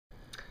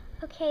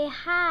Okay,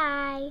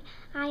 hi.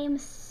 I am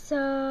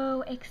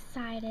so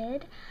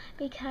excited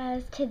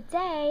because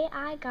today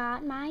I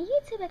got my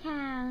YouTube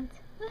account.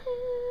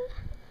 Woohoo!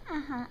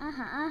 Uh-huh,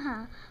 uh-huh,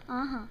 uh-huh,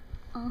 uh-huh,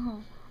 uh-huh,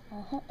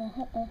 uh-huh,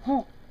 uh-huh,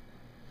 uh-huh.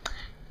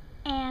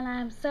 And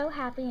I'm so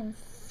happy and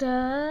so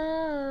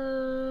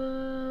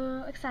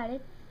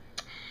excited.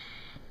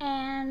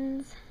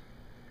 And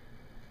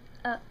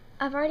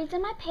I've already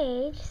done my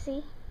page.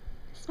 See?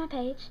 This is my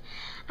page.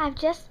 I've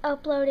just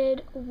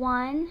uploaded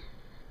one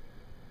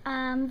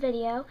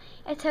video.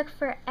 It took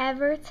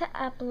forever to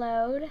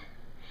upload,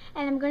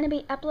 and I'm going to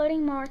be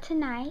uploading more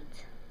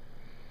tonight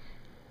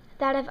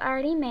that I've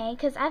already made,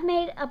 because I've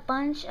made a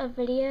bunch of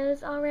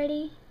videos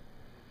already,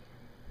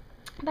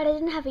 but I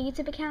didn't have a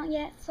YouTube account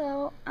yet,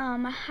 so I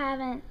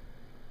haven't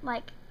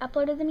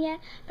uploaded them yet.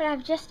 But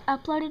I've just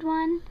uploaded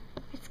one.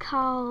 It's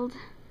called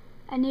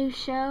A New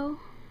Show.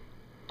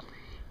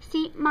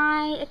 See,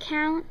 my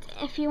account,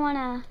 if you want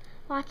to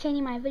watch any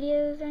of my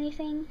videos or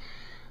anything,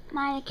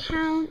 my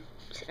account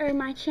or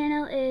my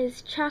channel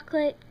is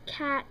Chocolate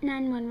Cat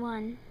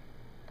 911.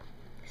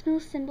 Small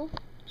symbol,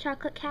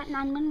 Chocolate Cat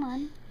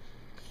 911.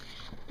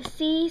 The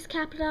C is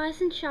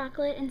capitalized in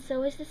chocolate, and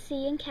so is the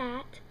C in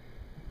cat.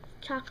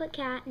 Chocolate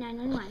Cat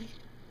 911.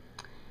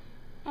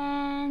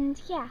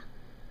 And yeah,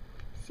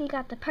 see,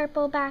 got the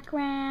purple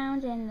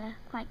background and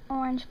the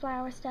orange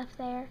flower stuff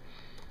there.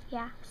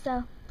 Yeah,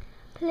 so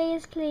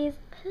please, please,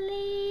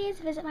 please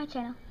visit my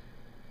channel.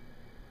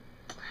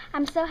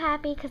 I'm so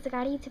happy because I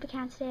got a YouTube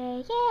account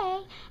today.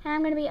 Yay! And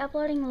I'm going to be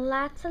uploading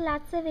lots and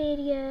lots of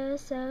videos.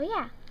 So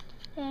yeah,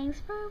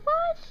 thanks for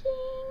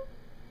watching.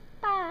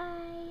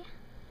 Bye.